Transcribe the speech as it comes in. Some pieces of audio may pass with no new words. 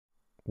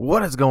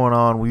What is going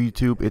on with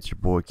YouTube? It's your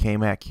boy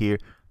K-Mac here,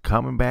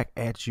 coming back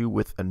at you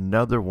with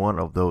another one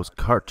of those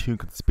cartoon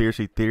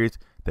conspiracy theories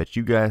that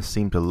you guys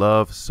seem to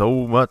love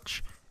so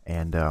much.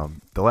 And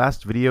the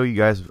last video, you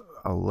guys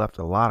left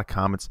a lot of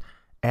comments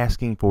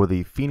asking for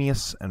the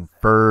Phineas and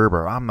Ferb,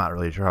 or I'm not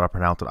really sure how to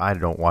pronounce it. I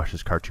don't watch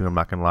this cartoon, I'm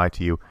not going to lie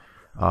to you.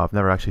 I've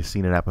never actually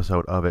seen an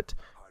episode of it.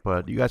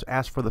 But you guys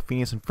asked for the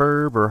Phineas and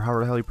Ferb, or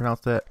however the hell you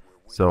pronounce that.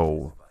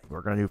 So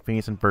we're going to do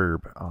Phineas and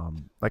Ferb.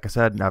 Like I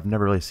said, I've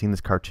never really seen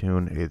this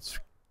cartoon. It's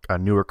a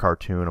newer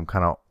cartoon. I'm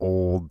kind of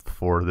old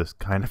for this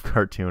kind of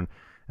cartoon.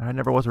 And I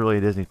never was really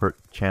a Disney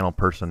Channel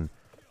person.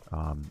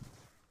 I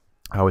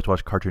always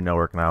watched Cartoon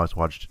Network, and I always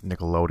watched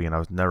Nickelodeon. I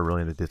was never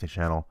really into Disney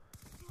Channel.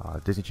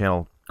 Disney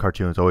Channel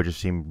cartoons always just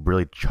seem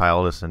really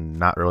childish and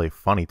not really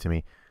funny to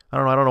me. I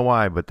don't know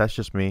why, but that's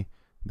just me.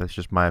 That's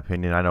just my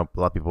opinion. I know a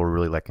lot of people are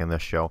really liking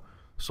this show.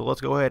 So let's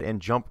go ahead and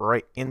jump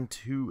right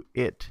into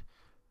it.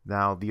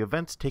 Now, the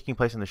events taking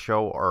place in the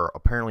show are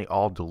apparently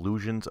all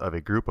delusions of a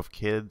group of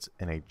kids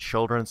in a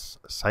children's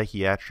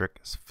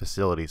psychiatric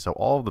facility. So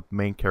all of the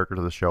main characters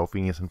of the show,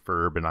 Phineas and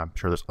Ferb, and I'm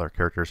sure there's other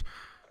characters,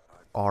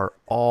 are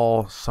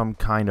all some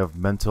kind of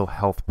mental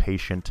health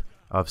patient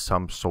of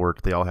some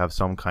sort. They all have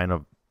some kind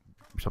of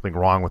something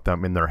wrong with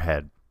them in their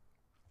head.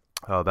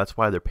 That's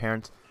why their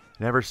parents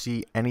never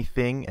see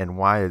anything, and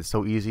why it's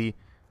so easy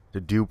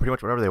to do pretty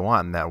much whatever they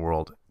want in that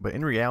world. But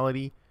in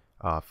reality,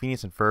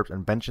 Phineas and Ferb's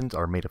inventions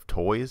are made of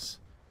toys.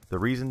 The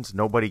reasons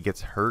nobody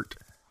gets hurt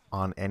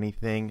on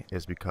anything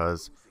is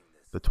because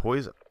the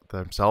toys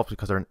themselves,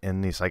 because they're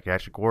in the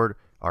psychiatric ward,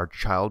 are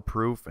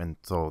child-proof, and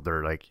so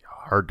they're like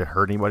hard to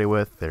hurt anybody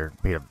with. They're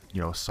made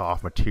of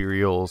soft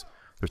materials.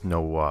 There's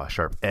no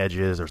sharp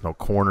edges. There's no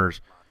corners.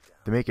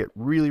 They make it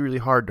really, really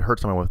hard to hurt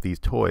someone with these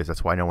toys.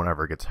 That's why no one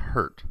ever gets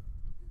hurt.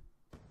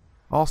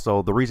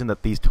 Also, the reason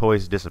that these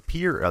toys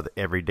disappear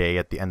every day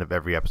at the end of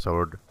every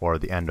episode, or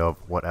the end of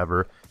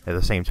whatever, at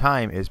the same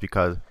time, is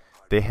because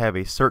they have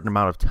a certain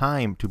amount of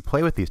time to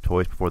play with these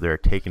toys before they're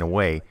taken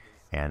away.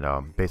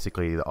 And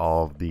basically,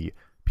 all of the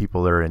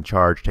people that are in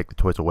charge take the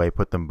toys away,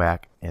 put them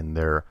back in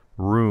their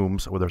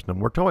rooms where there's no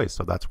more toys.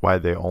 So that's why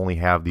they only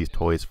have these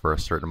toys for a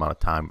certain amount of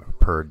time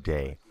per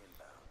day.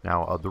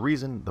 Now, the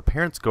reason the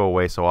parents go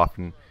away so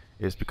often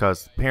is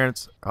because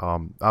parents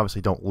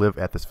obviously don't live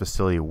at this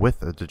facility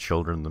with the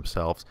children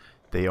themselves.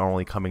 They are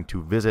only coming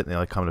to visit, and they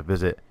only come to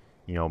visit,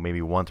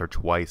 maybe once or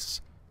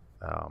twice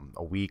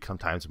a week,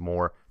 sometimes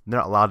more. They're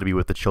not allowed to be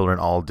with the children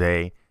all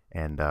day,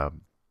 and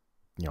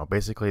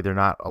basically they're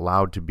not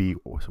allowed to be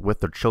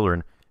with their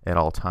children at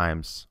all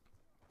times,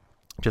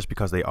 just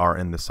because they are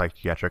in the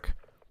psychiatric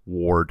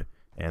ward,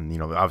 and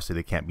obviously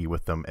they can't be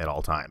with them at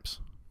all times.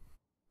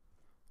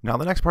 Now,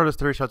 the next part of this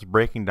theory starts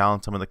breaking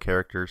down some of the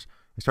characters.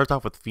 It starts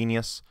off with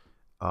Phineas.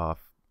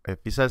 If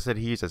he says that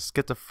he's a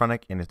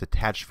schizophrenic and is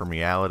detached from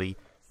reality,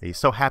 he's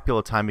so happy all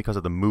the time because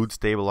of the mood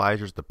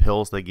stabilizers, the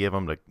pills they give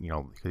him,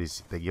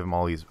 because they give him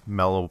all these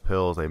mellow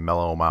pills, they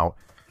mellow him out.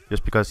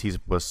 Just because he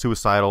was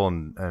suicidal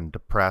and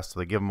depressed, so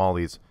they give him all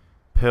these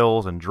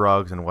pills and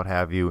drugs and what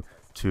have you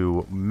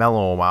to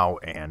mellow him out,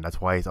 and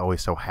that's why he's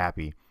always so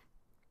happy.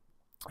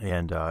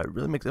 And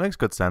it makes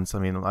good sense. I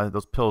mean,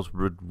 those pills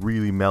would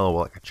really mellow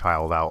like a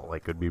child out.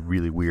 Like, it would be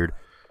really weird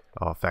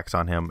effects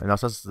on him. And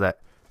also says that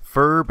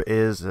Ferb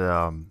is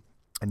a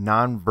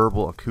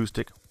non-verbal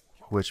acoustic,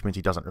 which means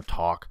he doesn't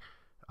talk,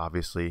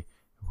 obviously,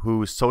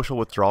 whose social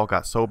withdrawal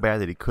got so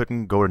bad that he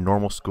couldn't go to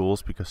normal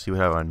schools because he would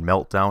have a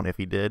meltdown if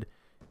he did.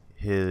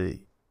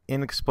 He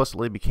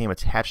inexplicably became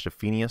attached to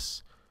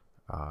Phineas.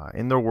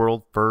 In their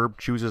world, Ferb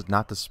chooses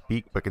not to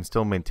speak but can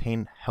still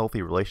maintain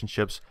healthy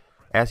relationships,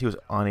 as he was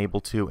unable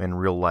to in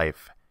real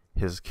life.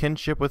 His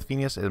kinship with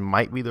Phineas, it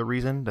might be the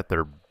reason that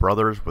they're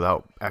brothers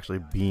without actually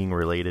being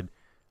related.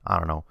 I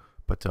don't know.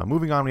 But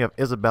moving on, we have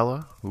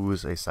Isabella, who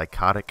is a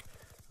psychotic.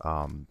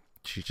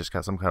 She's just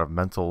got some kind of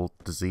mental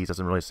disease.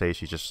 Doesn't really say.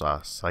 She's just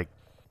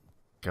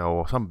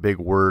psycho. Some big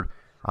word.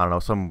 I don't know.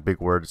 Some big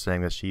word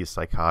saying that she's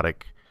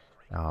psychotic.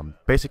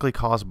 Basically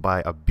caused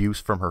by abuse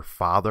from her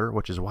father,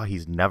 which is why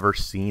he's never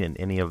seen in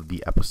any of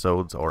the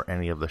episodes or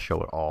any of the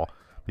show at all.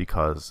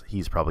 Because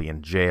he's probably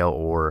in jail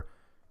or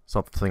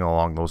something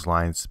along those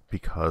lines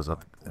because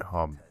of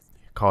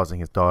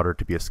causing his daughter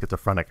to be a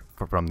schizophrenic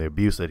from the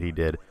abuse that he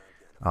did.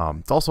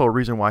 It's also a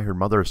reason why her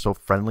mother is so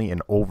friendly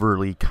and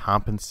overly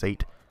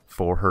compensate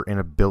for her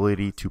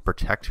inability to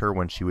protect her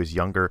when she was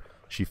younger.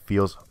 She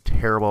feels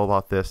terrible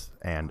about this,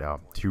 and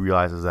she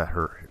realizes that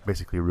her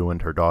basically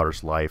ruined her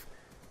daughter's life,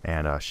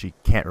 and she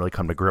can't really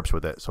come to grips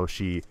with it. So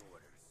she,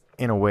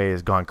 in a way,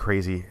 has gone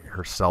crazy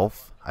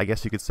herself, I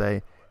guess you could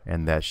say.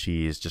 And that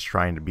she's just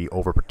trying to be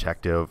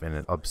overprotective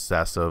and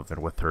obsessive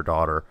and with her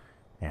daughter,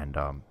 and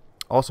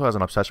also has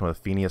an obsession with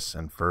Phineas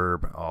and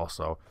Ferb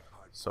also.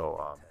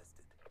 So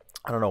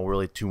I don't know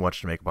really too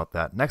much to make about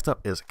that. Next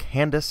up is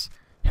Candace.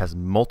 Has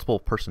multiple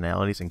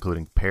personalities,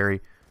 including Perry,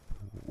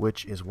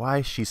 which is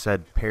why she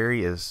said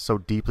Perry is so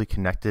deeply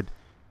connected,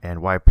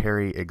 and why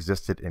Perry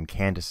existed in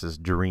Candace's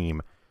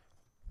dream.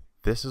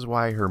 This is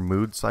why her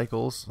mood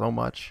cycles so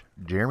much.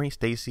 Jeremy,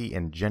 Stacy,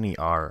 and Jenny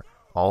are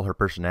all her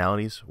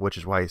personalities, which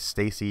is why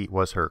Stacy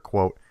was her,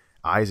 quote,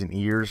 eyes and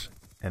ears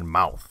and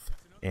mouth,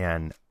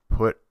 and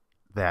put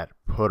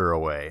her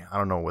away. I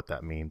don't know what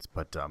that means,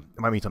 but it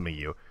might mean something to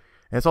you.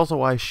 And it's also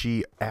why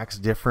she acts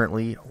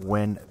differently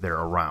when they're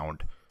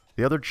around.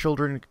 The other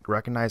children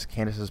recognize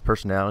Candace's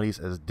personalities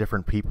as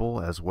different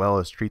people, as well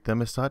as treat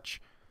them as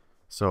such.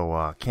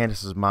 So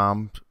Candace's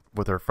mom,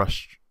 with her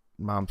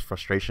mom's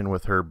frustration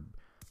with her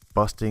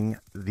busting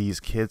these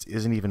kids,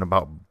 isn't even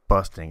about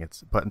busting.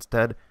 But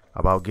instead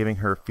about giving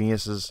her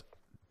Phineas's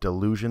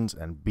delusions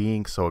and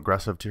being so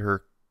aggressive to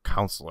her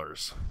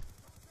counselors.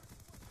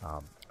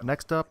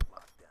 Next up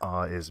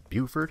is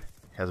Buford.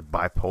 Has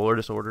bipolar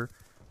disorder,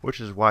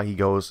 which is why he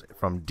goes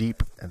from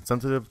deep and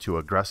sensitive to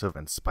aggressive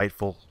and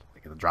spiteful,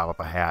 like at the drop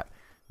of a hat.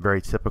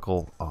 Very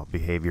typical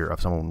behavior of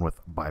someone with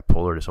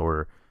bipolar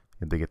disorder.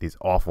 And they get these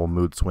awful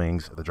mood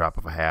swings at the drop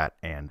of a hat,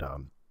 and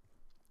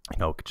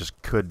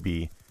just could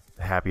be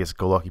the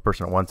happiest-go-lucky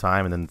person at one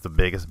time, and then the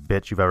biggest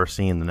bitch you've ever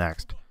seen the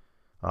next.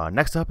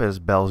 Next up is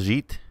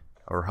Beljeet,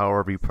 or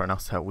however you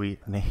pronounce that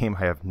name.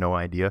 I have no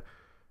idea.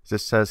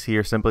 This says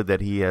here simply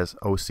that he has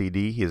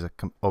OCD. He has a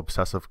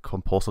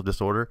obsessive-compulsive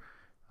disorder.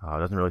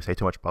 Doesn't really say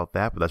too much about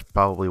that, but that's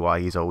probably why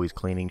he's always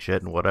cleaning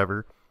shit and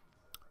whatever.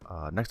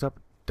 Next up,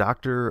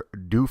 Dr.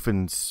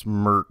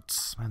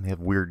 Doofensmertz. Man, they have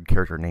weird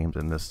character names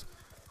in this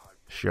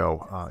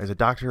show. Is a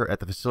doctor at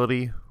the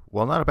facility.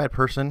 While not a bad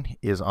person,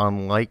 is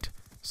unliked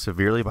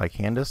severely by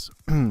Candace.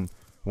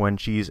 When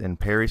she's in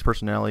Perry's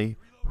personality,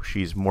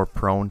 she's more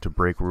prone to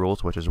break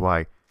rules, which is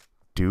why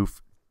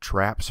Doof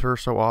traps her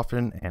so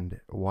often,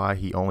 and why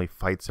he only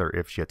fights her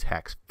if she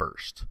attacks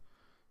first.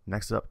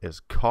 Next up is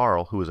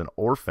Carl, who is an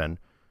orphan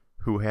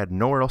who had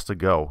nowhere else to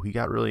go. He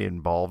got really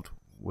involved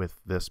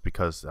with this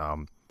because, I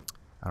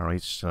don't know,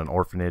 he's just in an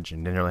orphanage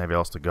and didn't really have anywhere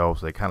else to go,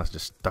 so they kind of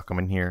just stuck him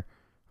in here.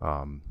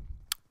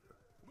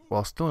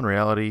 While still in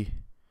reality,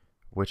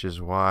 which is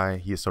why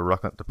he is so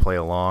reluctant to play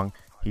along.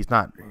 He's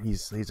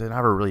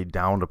never really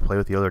down to play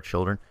with the other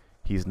children.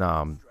 He's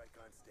not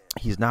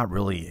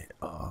really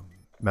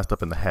messed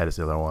up in the head as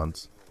the other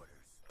ones,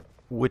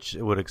 which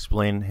would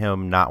explain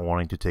him not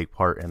wanting to take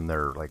part in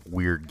their like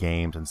weird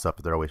games and stuff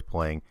that they're always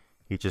playing.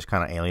 He's just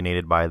kind of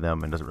alienated by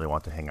them and doesn't really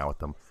want to hang out with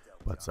them.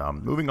 But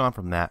moving on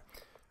from that,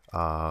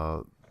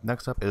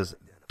 next up is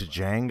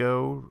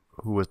Django,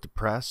 who was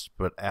depressed,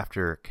 but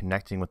after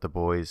connecting with the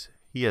boys,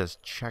 he is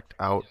checked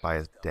out by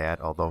his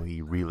dad, although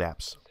he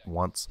relapsed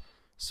once.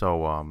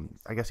 So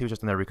I guess he was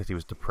just in there because he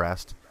was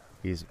depressed.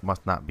 He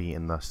must not be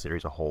in the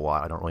series a whole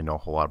lot. I don't really know a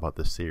whole lot about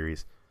this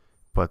series.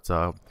 But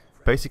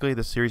basically,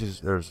 the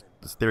series this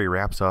theory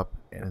wraps up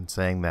in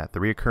saying that the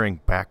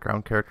recurring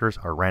background characters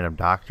are random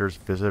doctors,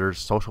 visitors,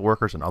 social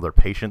workers, and other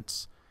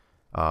patients.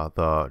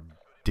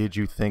 Did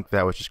you think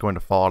that was just going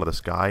to fall out of the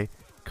sky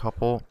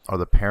couple are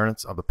the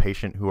parents of the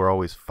patient who are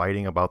always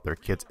fighting about their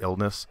kid's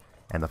illness,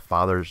 and the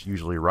father's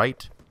usually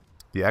right.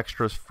 The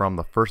extras from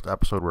the first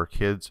episode were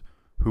kids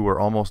who were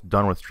almost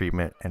done with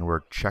treatment and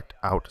were checked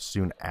out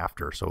soon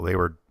after. So they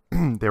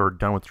were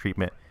done with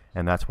treatment,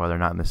 and that's why they're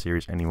not in the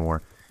series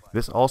anymore.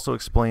 This also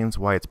explains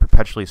why it's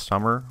perpetually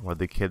summer, why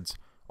the kids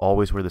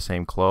always wear the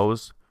same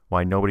clothes,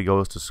 why nobody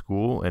goes to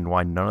school, and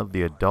why none of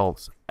the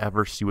adults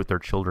ever see what their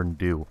children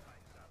do.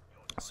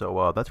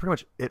 So that's pretty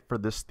much it for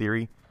this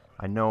theory.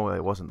 I know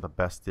it wasn't the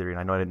best theory, and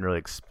I know I didn't really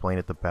explain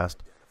it the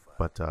best,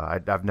 but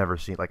I've never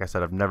seen, like I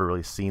said, I've never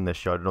really seen this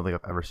show. I don't think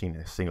I've ever seen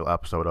a single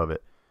episode of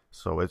it.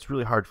 So it's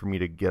really hard for me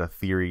to get a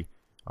theory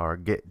or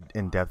get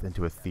in depth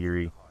into a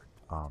theory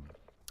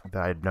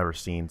that I'd never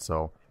seen.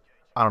 So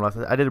I don't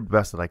know. I did the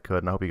best that I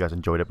could, and I hope you guys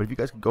enjoyed it. But if you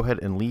guys could go ahead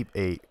and leave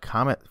a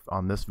comment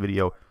on this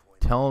video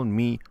telling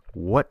me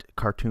what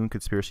cartoon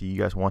conspiracy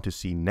you guys want to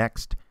see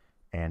next,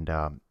 and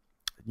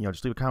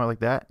just leave a comment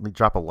like that.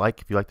 Drop a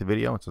like if you like the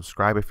video, and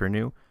subscribe if you're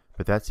new.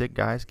 But that's it,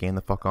 guys. Game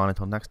the fuck on.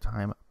 Until next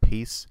time,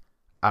 peace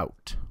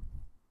out.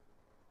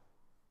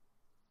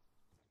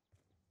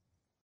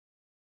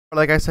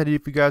 Like I said,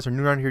 if you guys are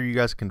new around here, you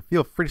guys can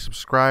feel free to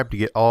subscribe to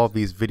get all of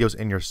these videos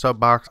in your sub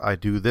box. I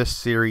do this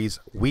series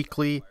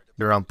weekly.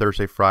 They're around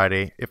Thursday,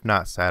 Friday, if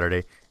not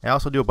Saturday. I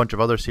also do a bunch of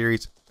other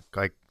series,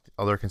 like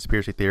other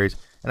conspiracy theories.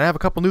 And I have a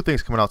couple new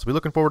things coming out, so be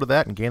looking forward to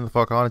that, and game the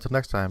fuck on. Until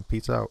next time,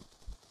 peace out.